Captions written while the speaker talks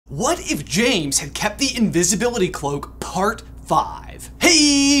What if James had kept the Invisibility Cloak Part 5?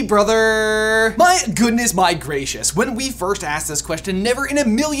 Hey, brother! My goodness, my gracious. When we first asked this question, never in a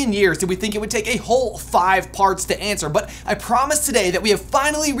million years did we think it would take a whole 5 parts to answer, but I promise today that we have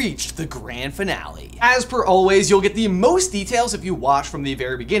finally reached the grand finale. As per always, you'll get the most details if you watch from the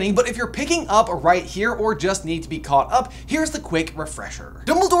very beginning, but if you're picking up right here or just need to be caught up, here's the quick refresher.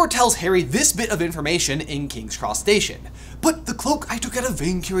 Dumbledore tells Harry this bit of information in King's Cross Station. But the cloak I took out of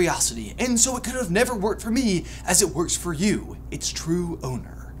vain curiosity, and so it could have never worked for me as it works for you, its true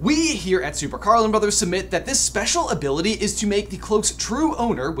owner. We here at SuperCarlinBrothers submit that this special ability is to make the cloak's true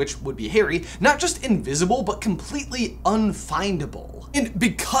owner, which would be Harry, not just invisible, but completely unfindable. And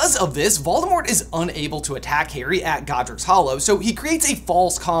because of this, Voldemort is unable to attack Harry at Godric's Hollow, so he creates a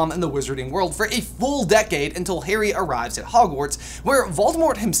false calm in the wizarding world for a full decade until Harry arrives at Hogwarts, where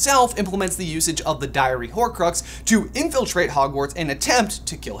Voldemort himself implements the usage of the Diary Horcrux to infiltrate Hogwarts and attempt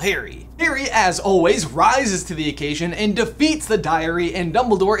to kill Harry. Harry, as always, rises to the occasion and defeats the Diary, and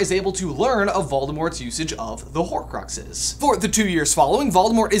Dumbledore is able to learn of Voldemort's usage of the Horcruxes. For the 2 years following,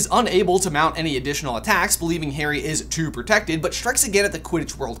 Voldemort is unable to mount any additional attacks, believing Harry is too protected, but strikes again at the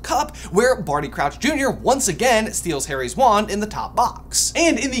Quidditch World Cup, where Barty Crouch Jr. once again steals Harry's wand in the top box.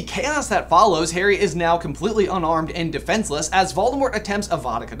 And in the chaos that follows, Harry is now completely unarmed and defenseless as Voldemort attempts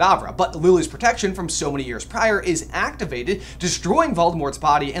Avada Kedavra, but Lily's protection from so many years prior is activated, destroying Voldemort's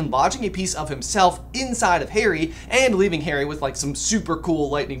body and lodging a piece of himself inside of Harry and leaving Harry with like some super cool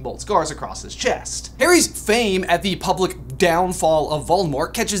lightning bolt scars across his chest. Harry's fame at the public downfall of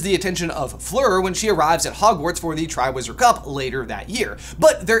Voldemort catches the attention of Fleur when she arrives at Hogwarts for the Triwizard Cup later that year.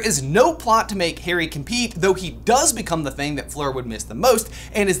 But there is no plot to make Harry compete, though he does become the thing that Fleur would miss the most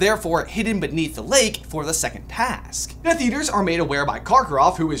and is therefore hidden beneath the lake for the second task. Death Eaters are made aware by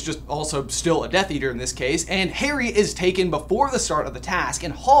Karkaroff, who is just also still a Death Eater in this case, and Harry is taken before the start of the task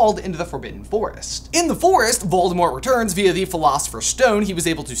and hauled into the Forbidden Forest. In the forest, Voldemort returns via the Philosopher's Stone he was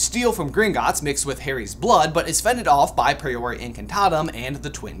able to steal from Gringotts mixed with Harry's blood, but is fended off by Priori Incantatem and the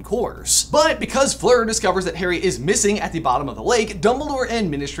Twin Cores. But because Fleur discovers that Harry is missing at the bottom of the lake, Dumbledore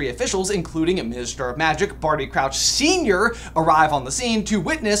and Ministry officials, including Minister of Magic Barty Crouch Sr., arrive on the scene to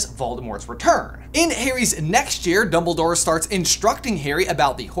witness Voldemort's return. In Harry's next year, Dumbledore starts instructing Harry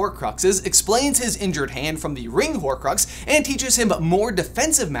about the Horcruxes, explains his injured hand from the Ring Horcrux, and teaches him more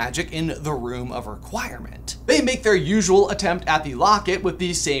defensive magic in the Room of Requirement. They make their usual attempt at the Locket with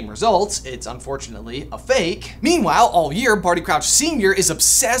the same results. It's unfortunately a fake. Meanwhile, all year, Barty Crouch Sr. is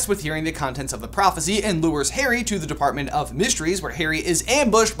obsessed with hearing the contents of the prophecy and lures Harry to the Department of Mysteries, where Harry is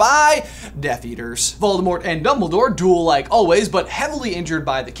ambushed by Death Eaters. Voldemort and Dumbledore duel like always, but heavily injured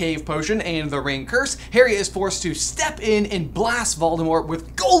by the cave potion and the ring curse, Harry is forced to step in and blast Voldemort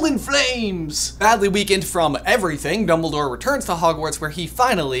with golden flames. Badly weakened from everything, Dumbledore returns to Hogwarts, where he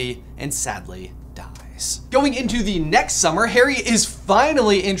finally and sadly dies. Going into the next summer, Harry is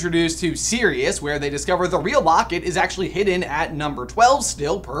finally introduced to Sirius, where they discover the real Locket is actually hidden at number 12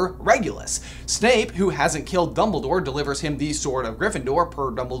 still per Regulus. Snape, who hasn't killed Dumbledore, delivers him the Sword of Gryffindor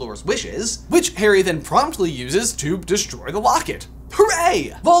per Dumbledore's wishes, which Harry then promptly uses to destroy the Locket.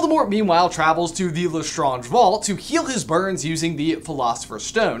 Hooray! Voldemort meanwhile travels to the Lestrange Vault to heal his burns using the Philosopher's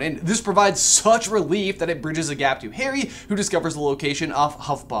Stone, and this provides such relief that it bridges a gap to Harry, who discovers the location of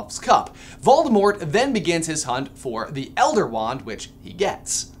Hufflepuff's cup. Voldemort then begins his hunt for the Elder Wand, which he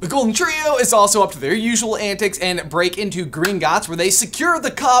gets. The Golden Trio is also up to their usual antics and break into Gringotts, where they secure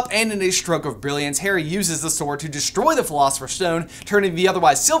the cup, and in a stroke of brilliance, Harry uses the sword to destroy the Philosopher's Stone, turning the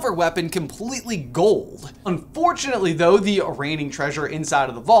otherwise silver weapon completely gold. Unfortunately though, the reigning treasure inside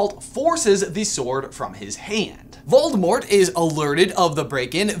of the vault forces the sword from his hand. Voldemort is alerted of the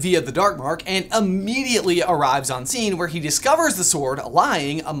break-in via the Dark Mark and immediately arrives on scene, where he discovers the sword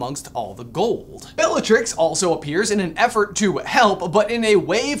lying amongst all the gold. Bellatrix also appears in an effort to help, but in a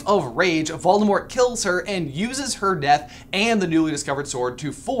wave of rage, Voldemort kills her and uses her death and the newly discovered sword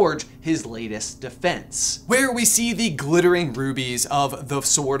to forge his latest defense, where we see the glittering rubies of the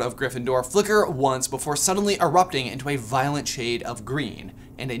Sword of Gryffindor flicker once before suddenly erupting into a violent shade of green,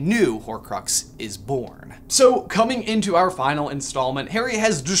 and a new Horcrux is born. So coming into our final installment, Harry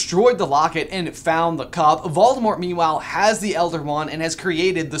has destroyed the Locket and found the cup. Voldemort meanwhile has the Elder Wand and has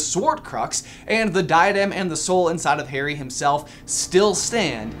created the Sword Crux, and the diadem and the soul inside of Harry himself still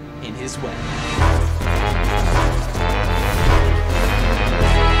stand in his way.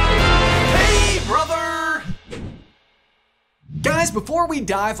 Hey, brother! Guys, guys, before we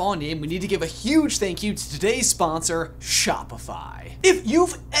dive on in, we need to give a huge thank you to today's sponsor, Shopify. If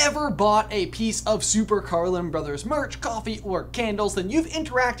you've ever bought a piece of Super Carlin Brothers merch, coffee, or candles, then you've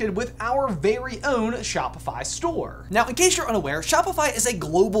interacted with our very own Shopify store. Now, in case you're unaware, Shopify is a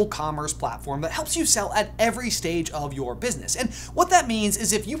global commerce platform that helps you sell at every stage of your business. And what that means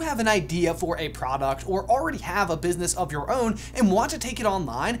is if you have an idea for a product or already have a business of your own and want to take it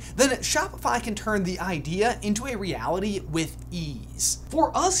online, then Shopify can turn the idea into a reality with ease.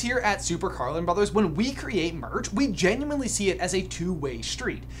 For us here at Super Carlin Brothers, when we create merch, we genuinely see it as a two-way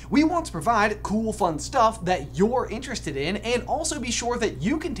street. We want to provide cool, fun stuff that you're interested in and also be sure that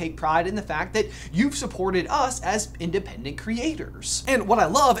you can take pride in the fact that you've supported us as independent creators. And what I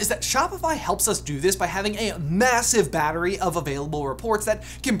love is that Shopify helps us do this by having a massive battery of available reports that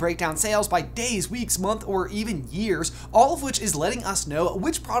can break down sales by days, weeks, month, or even years, all of which is letting us know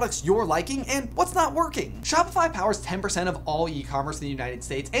which products you're liking and what's not working. Shopify powers 10% of all e-commerce in the United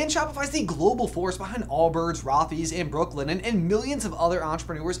States, and Shopify is the global force behind Allbirds, Rothy's, and Brooklinen, and millions of other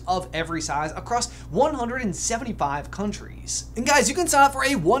entrepreneurs of every size across 175 countries. And guys, you can sign up for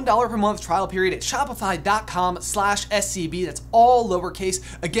a $1 per month trial period at shopify.com/SCB. That's all lowercase.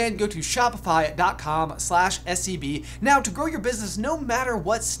 Again, go to shopify.com/SCB. Now, to grow your business no matter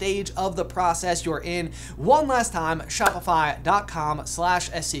what stage of the process you're in, one last time,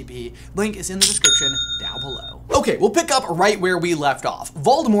 shopify.com/SCB. Link is in the description down below. Okay, we'll pick up right where we left off.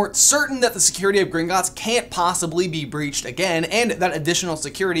 Voldemort, certain that the security of Gringotts can't possibly be breached again, and that additional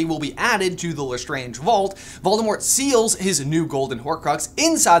security will be added to the Lestrange vault, Voldemort seals his new golden Horcrux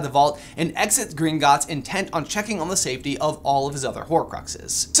inside the vault and exits Gringotts, intent on checking on the safety of all of his other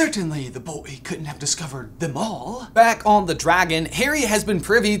Horcruxes. Certainly the boy couldn't have discovered them all. Back on the dragon, Harry has been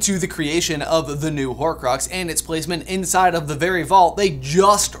privy to the creation of the new Horcrux and its placement inside of the very vault they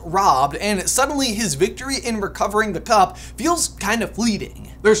just robbed, and suddenly his victory in recovering the cup feels kind of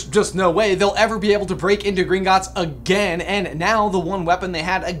fleeting. There's just no way they'll ever be able to break into Gringotts again, and now the one weapon they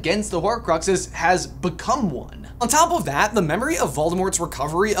had against the Horcruxes has become one. On top of that, the memory of Voldemort's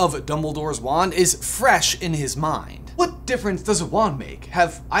recovery of Dumbledore's wand is fresh in his mind. What difference does a wand make?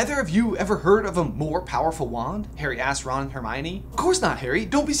 Have either of you ever heard of a more powerful wand? Harry asked Ron and Hermione. Of course not, Harry.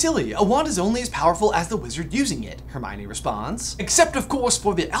 Don't be silly. A wand is only as powerful as the wizard using it, Hermione responds. Except, of course,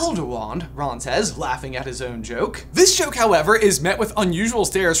 for the Elder Wand, Ron says, laughing at his own joke. This joke, however, is met with unusual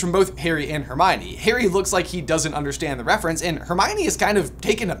stares from both Harry and Hermione. Harry looks like he doesn't understand the reference, and Hermione is kind of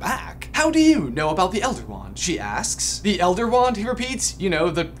taken aback. How do you know about the Elder Wand? She asks. The Elder Wand, he repeats. You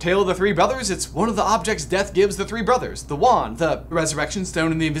know, the tale of the three brothers? It's one of the objects death gives the three brothers. The wand, the resurrection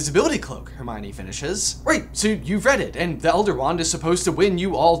stone, and the invisibility cloak, Hermione finishes. Right, so you've read it, and the Elder Wand is supposed to win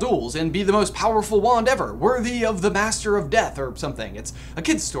you all duels and be the most powerful wand ever, worthy of the Master of Death or something. It's a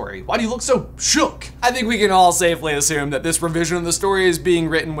kid's story. Why do you look so shook? I think we can all safely assume that this revision of the story is being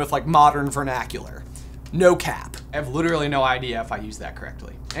written with like modern vernacular. No cap. I have literally no idea if I used that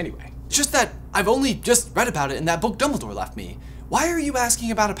correctly. Anyway, it's just that I've only just read about it in that book Dumbledore left me. Why are you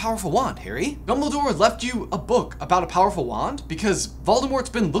asking about a powerful wand, Harry? Dumbledore left you a book about a powerful wand? Because Voldemort's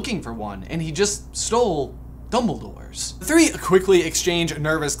been looking for one, and he just stole Dumbledore's. The three quickly exchange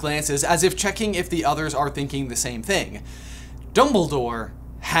nervous glances as if checking if the others are thinking the same thing. Dumbledore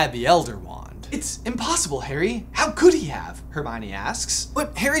had the Elder Wand. It's impossible, Harry. How could he have? Hermione asks.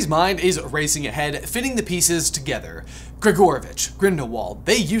 But Harry's mind is racing ahead, fitting the pieces together. Gregorovitch, Grindelwald,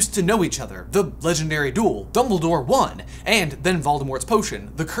 they used to know each other. The legendary duel, Dumbledore won. And then Voldemort's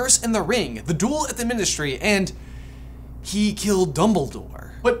potion, the curse in the ring, the duel at the Ministry, and he killed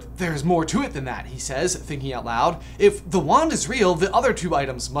Dumbledore. But there's more to it than that, he says, thinking out loud. If the wand is real, the other two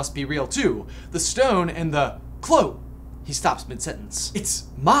items must be real too. The stone and the cloak. He stops mid-sentence. It's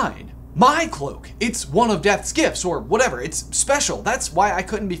mine. My cloak. It's one of Death's gifts, or whatever. It's special. That's why I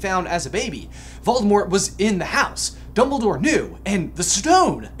couldn't be found as a baby. Voldemort was in the house. Dumbledore knew. And the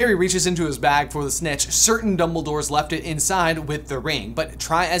stone! Harry reaches into his bag for the snitch, certain Dumbledore's left it inside with the ring, but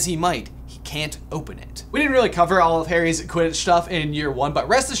try as he might, he can't open it. We didn't really cover all of Harry's Quidditch stuff in year one, but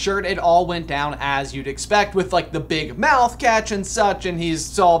rest assured it all went down as you'd expect with like the big mouth catch and such, and he's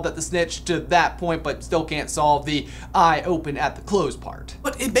solved at the snitch to that point, but still can't solve the eye open at the close part.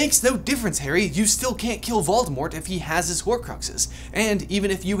 But it makes no difference, Harry. You still can't kill Voldemort if he has his Horcruxes. And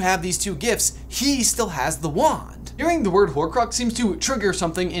even if you have these two gifts, he still has the wand. Hearing the word Horcrux seems to trigger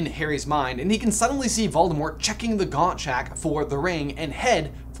something in Harry's mind, and he can suddenly see Voldemort checking the gaunt shack for the ring and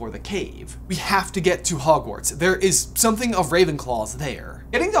head for the cave. We have to get to Hogwarts. There is something of Ravenclaw's there.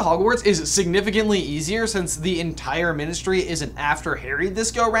 Getting to Hogwarts is significantly easier since the entire ministry isn't after Harry this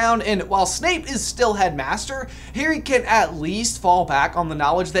go round, and while Snape is still headmaster, Harry can at least fall back on the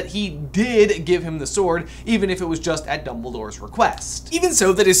knowledge that he did give him the sword, even if it was just at Dumbledore's request. Even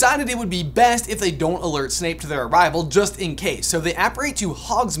so, they decided it would be best if they don't alert Snape to their arrival just in case, so they apparate to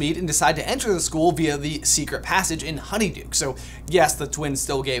Hogsmeade and decide to enter the school via the secret passage in Honeydew. So yes, the twins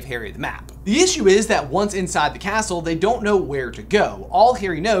still gave Harry the map. The issue is that once inside the castle, they don't know where to go. All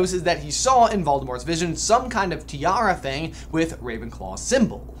Harry knows is that he saw in Voldemort's vision some kind of tiara thing with Ravenclaw's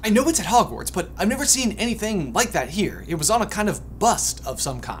symbol. I know it's at Hogwarts, but I've never seen anything like that here. It was on a kind of bust of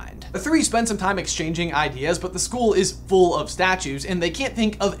some kind. The three spend some time exchanging ideas, but the school is full of statues and they can't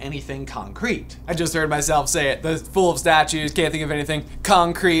think of anything concrete. I just heard myself say it. The full of statues, can't think of anything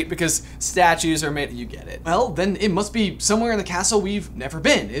concrete because statues are made, you get it. Well, then it must be somewhere in the castle we've never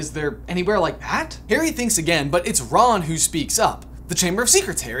been. Is there anywhere like that? Harry thinks again, but it's Ron who speaks up. The Chamber of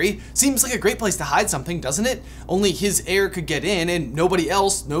Secrets, Harry. Seems like a great place to hide something, doesn't it? Only his heir could get in and nobody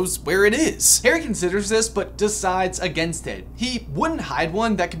else knows where it is. Harry considers this, but decides against it. He wouldn't hide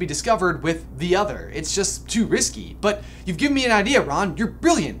one that could be discovered with the other. It's just too risky. But you've given me an idea, Ron. You're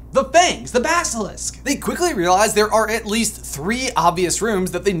brilliant. The fangs, the basilisk. They quickly realize there are at least 3 obvious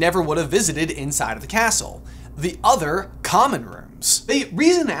rooms that they never would have visited inside of the castle. The other common rooms. They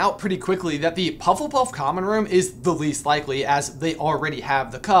reason out pretty quickly that the Pufflepuff common room is the least likely as they already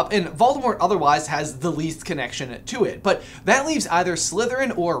have the cup and Voldemort otherwise has the least connection to it, but that leaves either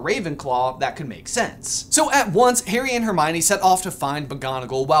Slytherin or Ravenclaw that could make sense. So at once, Harry and Hermione set off to find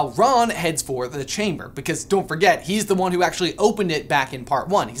McGonagall while Ron heads for the chamber because don't forget, he's the one who actually opened it back in part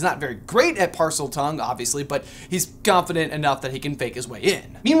 1. He's not very great at Parseltongue, obviously, but he's confident enough that he can fake his way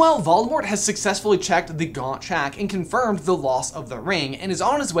in. Meanwhile, Voldemort has successfully checked the Gaunt Shack and confirmed the loss of the ring and is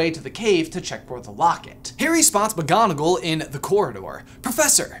on his way to the cave to check for the locket. Harry spots McGonagall in the corridor.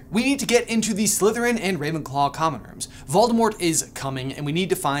 Professor, we need to get into the Slytherin and Ravenclaw common rooms. Voldemort is coming and we need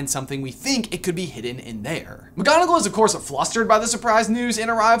to find something we think it could be hidden in there. McGonagall is of course flustered by the surprise news and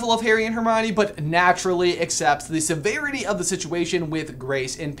arrival of Harry and Hermione, but naturally accepts the severity of the situation with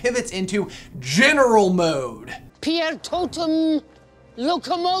grace and pivots into general mode. Pier totem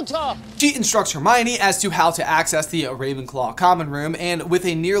locomotor. She instructs Hermione as to how to access the Ravenclaw common room and with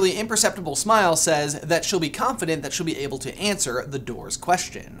a nearly imperceptible smile says that she'll be confident that she'll be able to answer the door's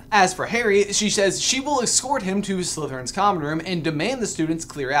question. As for Harry, she says she will escort him to Slytherin's common room and demand the students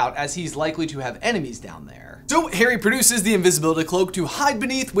clear out as he's likely to have enemies down there. So Harry produces the invisibility cloak to hide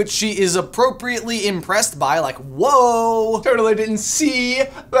beneath, which she is appropriately impressed by, like, whoa, totally didn't see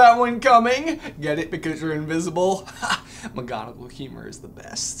that one coming. Get it? Because you're invisible? McGonagall humor is the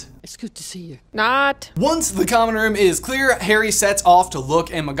best. It's good to see you. Not. Once the common room is clear, Harry sets off to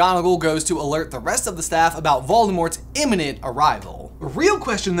look and McGonagall goes to alert the rest of the staff about Voldemort's imminent arrival. The real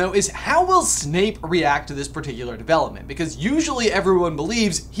question though is how will Snape react to this particular development? Because usually everyone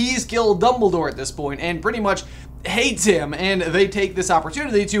believes he's killed Dumbledore at this point and pretty much hates him, and they take this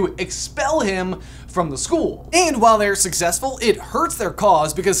opportunity to expel him from the school. And while they're successful, it hurts their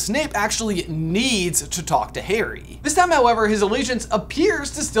cause because Snape actually needs to talk to Harry. This time, however, his allegiance appears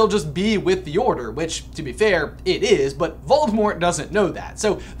to still just be with the Order, which, to be fair, it is, but Voldemort doesn't know that.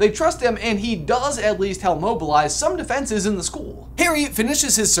 So they trust him, and he does at least help mobilize some defenses in the school. Harry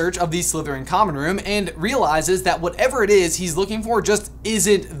finishes his search of the Slytherin common room and realizes that whatever it is he's looking for just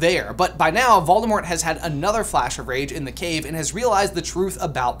isn't there. But by now, Voldemort has had another flash of rage in the cave and has realized the truth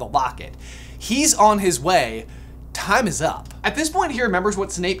about the locket. He's on his way. Time is up. At this point, he remembers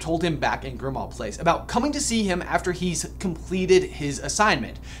what Snape told him back in Grimmauld Place about coming to see him after he's completed his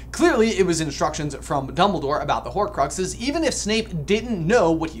assignment. Clearly, it was instructions from Dumbledore about the Horcruxes, even if Snape didn't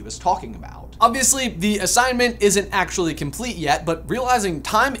know what he was talking about. Obviously, the assignment isn't actually complete yet, but realizing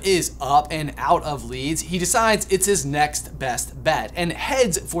time is up and out of leads, he decides it's his next best bet and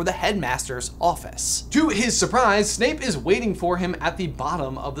heads for the headmaster's office. To his surprise, Snape is waiting for him at the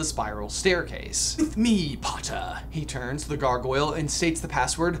bottom of the spiral staircase. With me, Potter. He turns to the gargoyle and states the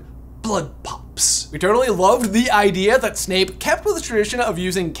password, blood pops. We totally loved the idea that Snape kept with the tradition of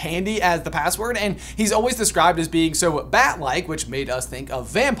using candy as the password, and he's always described as being so bat-like, which made us think of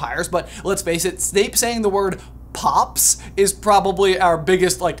vampires, but let's face it, Snape saying the word pops is probably our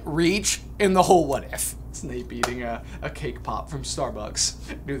biggest, reach in the whole what if. Snape eating a cake pop from Starbucks.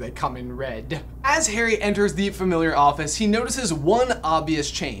 Do they come in red? As Harry enters the familiar office, he notices one obvious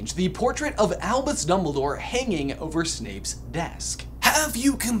change, the portrait of Albus Dumbledore hanging over Snape's desk. "Have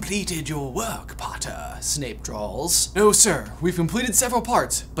you completed your work, Potter?" Snape drawls. "No, sir. We've completed several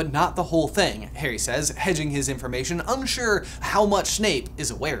parts, but not the whole thing," Harry says, hedging his information, unsure how much Snape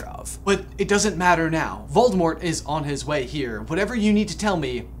is aware of. "But it doesn't matter now. Voldemort is on his way here. Whatever you need to tell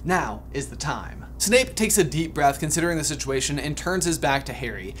me, now is the time." Snape takes a deep breath considering the situation and turns his back to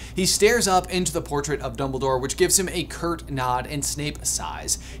Harry. He stares up into the portrait of Dumbledore, which gives him a curt nod, and Snape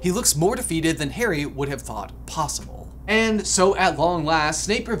sighs. He looks more defeated than Harry would have thought possible. And so at long last,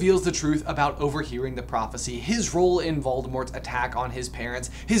 Snape reveals the truth about overhearing the prophecy, his role in Voldemort's attack on his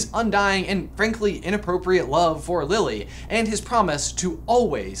parents, his undying and frankly inappropriate love for Lily, and his promise to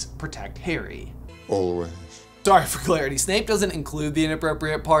always protect Harry. Always. Sorry for clarity, Snape doesn't include the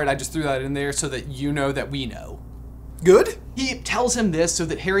inappropriate part, I just threw that in there so that you know that we know. Good? He tells him this so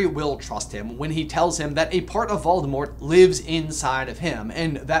that Harry will trust him when he tells him that a part of Voldemort lives inside of him,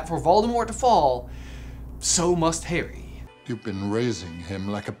 and that for Voldemort to fall, so must Harry. You've been raising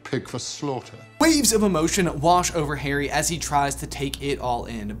him like a pig for slaughter. Waves of emotion wash over Harry as he tries to take it all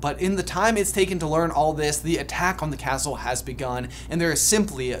in, but in the time it's taken to learn all this, the attack on the castle has begun, and there is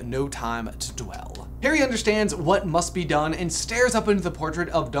simply no time to dwell. Harry understands what must be done and stares up into the portrait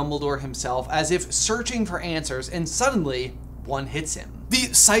of Dumbledore himself as if searching for answers, and suddenly, one hits him.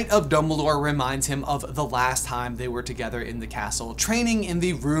 The sight of Dumbledore reminds him of the last time they were together in the castle, training in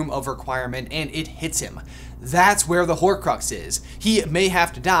the Room of Requirement, and it hits him. That's where the Horcrux is. He may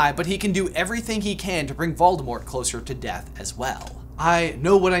have to die, but he can do everything he can to bring Voldemort closer to death as well. "I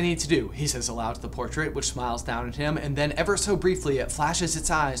know what I need to do," he says aloud to the portrait, which smiles down at him, and then ever so briefly it flashes its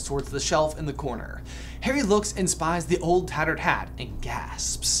eyes towards the shelf in the corner. Harry looks and spies the old tattered hat and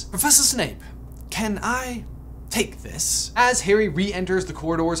gasps. "Professor Snape, can I take this?" As Harry re-enters the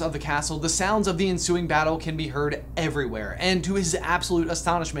corridors of the castle, the sounds of the ensuing battle can be heard everywhere, and to his absolute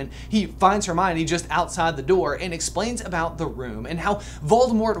astonishment, he finds Hermione just outside the door and explains about the room and how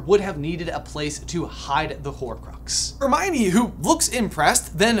Voldemort would have needed a place to hide the Horcrux. Hermione, who looks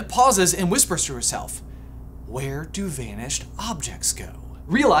impressed, then pauses and whispers to herself, "Where do vanished objects go?"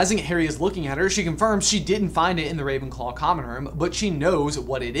 Realizing Harry is looking at her, she confirms she didn't find it in the Ravenclaw common room, but she knows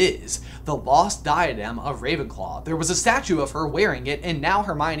what it is. The lost diadem of Ravenclaw. There was a statue of her wearing it, and now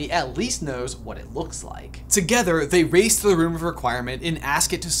Hermione at least knows what it looks like. Together, they race to the Room of Requirement and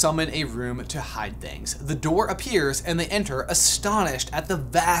ask it to summon a room to hide things. The door appears, and they enter, astonished at the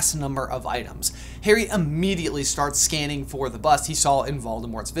vast number of items. Harry immediately starts scanning for the bust he saw in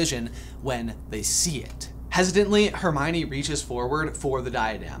Voldemort's vision when they see it. Hesitantly, Hermione reaches forward for the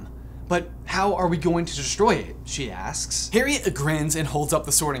diadem. "But how are we going to destroy it?" she asks. Harry grins and holds up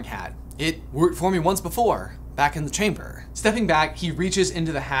the sorting hat. "It worked for me once before, back in the chamber." Stepping back, he reaches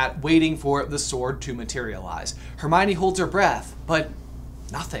into the hat, waiting for the sword to materialize. Hermione holds her breath, but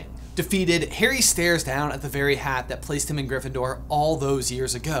nothing. Defeated, Harry stares down at the very hat that placed him in Gryffindor all those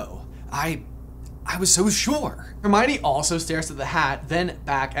years ago. I was so sure." Hermione also stares at the hat, then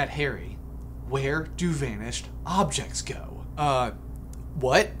back at Harry. "Where do vanished objects go?"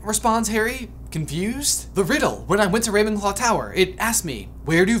 What?" responds Harry, confused. "The riddle. When I went to Ravenclaw Tower, it asked me,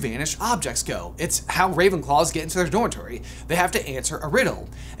 where do vanished objects go? It's how Ravenclaws get into their dormitory. They have to answer a riddle.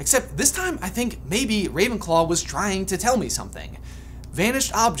 Except this time, I think maybe Ravenclaw was trying to tell me something.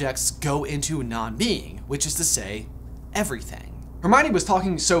 Vanished objects go into non-being, which is to say, everything." Hermione was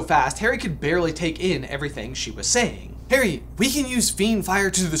talking so fast, Harry could barely take in everything she was saying. "Harry, we can use fiend fire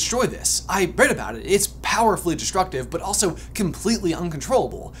to destroy this. I read about it. It's powerfully destructive, but also completely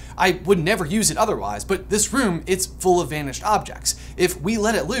uncontrollable. I would never use it otherwise, but this room, it's full of vanished objects. If we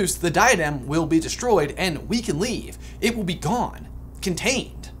let it loose, the diadem will be destroyed and we can leave. It will be gone.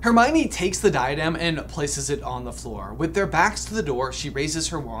 Contained." Hermione takes the diadem and places it on the floor. With their backs to the door, she raises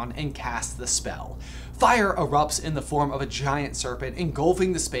her wand and casts the spell. Fire erupts in the form of a giant serpent,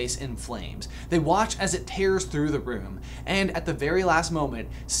 engulfing the space in flames. They watch as it tears through the room, and at the very last moment,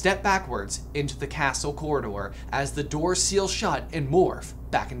 step backwards into the castle corridor as the doors seal shut and morph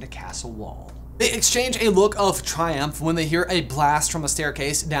back into castle wall. They exchange a look of triumph when they hear a blast from a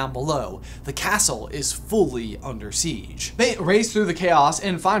staircase down below. The castle is fully under siege. They race through the chaos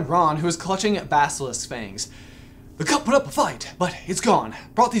and find Ron, who is clutching Basilisk's fangs. "The cup put up a fight, but it's gone.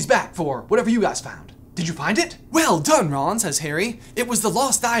 Brought these back for whatever you guys found. Did you find it?" "Well done, Ron," says Harry. "It was the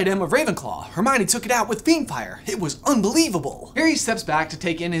lost diadem of Ravenclaw. Hermione took it out with fiend fire. It was unbelievable." Harry steps back to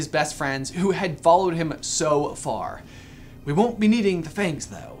take in his best friends who had followed him so far. "We won't be needing the fangs,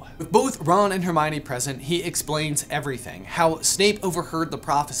 though." With both Ron and Hermione present, he explains everything. How Snape overheard the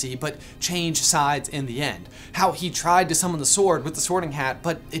prophecy but changed sides in the end. How he tried to summon the sword with the sorting hat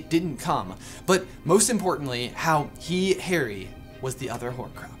but it didn't come. But most importantly, how he, Harry, was the other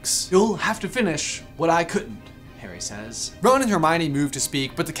Horcrux. "You'll have to finish what I couldn't," Harry says. Ron and Hermione move to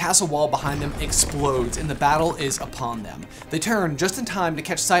speak, but the castle wall behind them explodes and the battle is upon them. They turn just in time to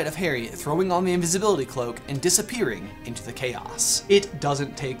catch sight of Harry throwing on the invisibility cloak and disappearing into the chaos. It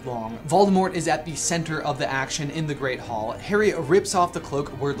doesn't take long. Voldemort is at the center of the action in the Great Hall. Harry rips off the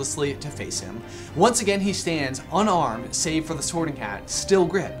cloak wordlessly to face him. Once again, he stands unarmed, save for the sorting hat still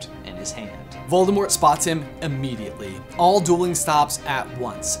gripped in his hand. Voldemort spots him immediately. All dueling stops at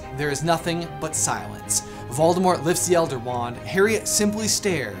once. There is nothing but silence. Voldemort lifts the Elder Wand. Harry simply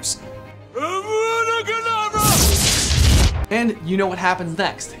stares. And you know what happens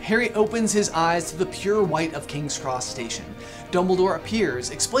next. Harry opens his eyes to the pure white of King's Cross Station. Dumbledore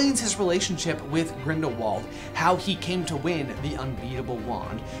appears, explains his relationship with Grindelwald, how he came to win the unbeatable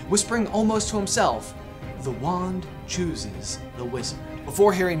wand, whispering almost to himself, "The wand chooses the wizard."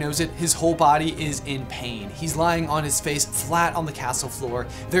 Before Harry knows it, his whole body is in pain. He's lying on his face flat on the castle floor.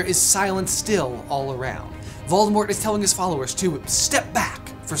 There is silence still all around. Voldemort is telling his followers to step back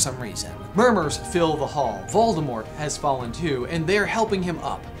for some reason. Murmurs fill the hall. Voldemort has fallen too, and they're helping him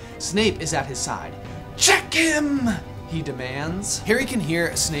up. Snape is at his side. "Check him!" he demands. Harry can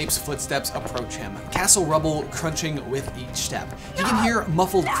hear Snape's footsteps approach him, castle rubble crunching with each step. He can hear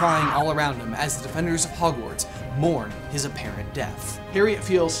muffled crying all around him as the defenders of Hogwarts mourn his apparent death. Harry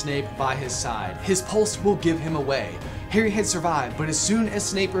feels Snape by his side. His pulse will give him away. Harry had survived, but as soon as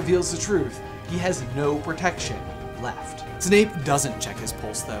Snape reveals the truth, he has no protection left. Snape doesn't check his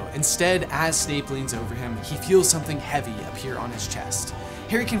pulse though. Instead, as Snape leans over him, he feels something heavy appear on his chest.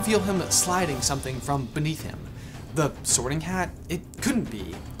 Harry can feel him sliding something from beneath him. The sorting hat? It couldn't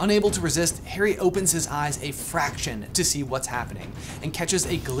be. Unable to resist, Harry opens his eyes a fraction to see what's happening and catches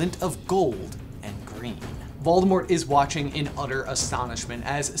a glint of gold and green. Voldemort is watching in utter astonishment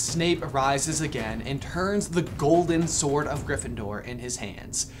as Snape rises again and turns the golden sword of Gryffindor in his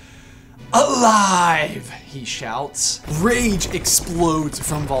hands. "Alive!" he shouts. Rage explodes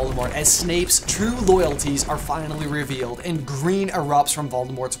from Voldemort as Snape's true loyalties are finally revealed and green erupts from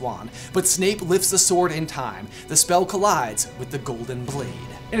Voldemort's wand. But Snape lifts the sword in time. The spell collides with the golden blade.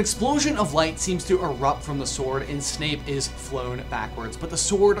 An explosion of light seems to erupt from the sword and Snape is flown backwards, but the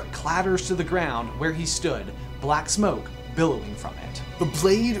sword clatters to the ground where he stood, black smoke billowing from it. The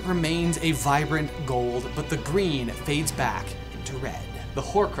blade remains a vibrant gold, but the green fades back into red. The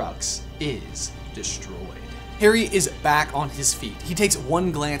Horcrux is destroyed. Harry is back on his feet. He takes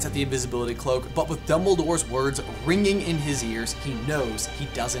one glance at the invisibility cloak, but with Dumbledore's words ringing in his ears, he knows he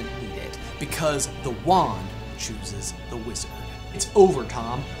doesn't need it, because the wand chooses the wizard. It's over,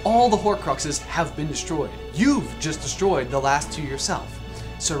 Tom. All the Horcruxes have been destroyed. You've just destroyed the last two yourself.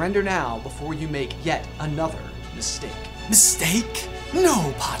 Surrender now before you make yet another mistake. Mistake?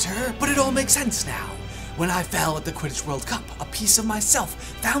 No, Potter, but it all makes sense now. When I fell at the Quidditch World Cup, a piece of myself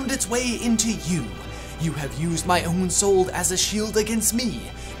found its way into you. You have used my own soul as a shield against me,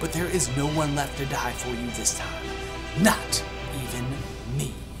 but there is no one left to die for you this time. Not even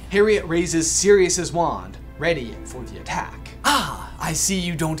me. Harry raises Sirius's wand, ready for the attack. Ah, I see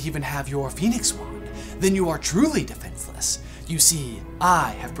you don't even have your Phoenix wand. Then you are truly defenseless. You see,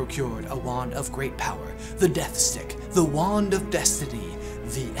 I have procured a wand of great power, the Death Stick, the Wand of Destiny,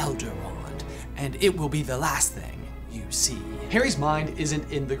 the Elder Wand, and it will be the last thing you see. Harry's mind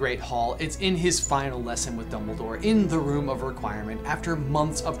isn't in the Great Hall, it's in his final lesson with Dumbledore, in the Room of Requirement. After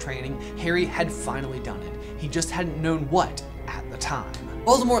months of training, Harry had finally done it. He just hadn't known what at the time.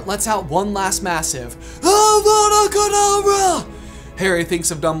 Voldemort lets out one last massive Avada-Kedavra! Harry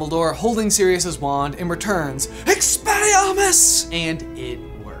thinks of Dumbledore holding Sirius's wand and returns, Expelliarmus! And it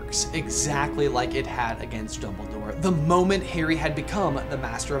works, exactly like it had against Dumbledore, the moment Harry had become the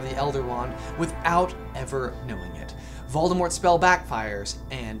master of the Elder Wand without ever knowing it. Voldemort's spell backfires,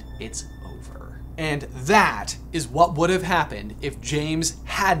 and it's over. And that is what would have happened if James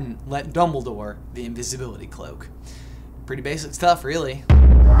hadn't let Dumbledore the Invisibility Cloak. Pretty basic stuff, really.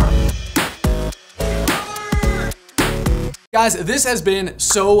 Guys, this has been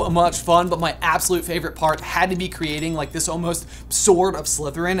so much fun, but my absolute favorite part had to be creating like this almost Sword of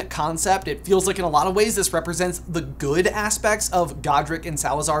Slytherin concept. It feels like in a lot of ways this represents the good aspects of Godric and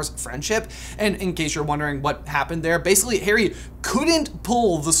Salazar's friendship. And in case you're wondering what happened there, basically Harry couldn't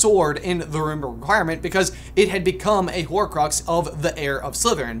pull the sword in the Room of Requirement because it had become a Horcrux of the heir of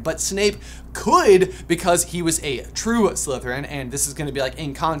Slytherin. But Snape could because he was a true Slytherin, and this is going to be like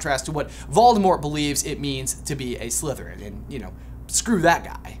in contrast to what Voldemort believes it means to be a Slytherin. And you know, screw that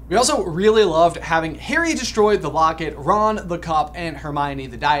guy. We also really loved having Harry destroy the locket, Ron the cup, and Hermione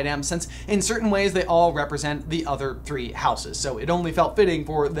the diadem, since in certain ways they all represent the other 3 houses, so it only felt fitting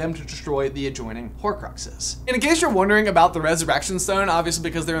for them to destroy the adjoining Horcruxes. And in case you're wondering about the Resurrection Stone, obviously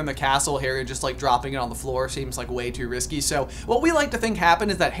because they're in the castle, Harry just like dropping it on the floor seems like way too risky, so what we like to think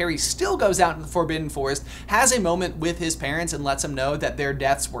happened is that Harry still goes out into the Forbidden Forest, has a moment with his parents and lets them know that their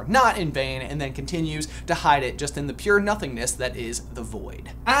deaths were not in vain, and then continues to hide it just in the pure nothingness that is the void.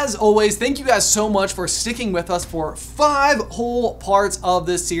 As always, thank you guys so much for sticking with us for 5 whole parts of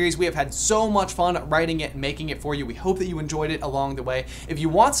this series. We have had so much fun writing it and making it for you. We hope that you enjoyed it along the way. If you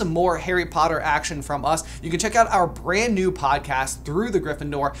want some more Harry Potter action from us, you can check out our brand new podcast, Through the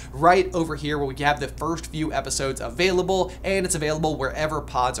Griffin Door, right over here where we have the first few episodes available, and it's available wherever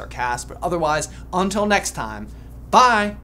pods are cast. But otherwise, until next time, bye!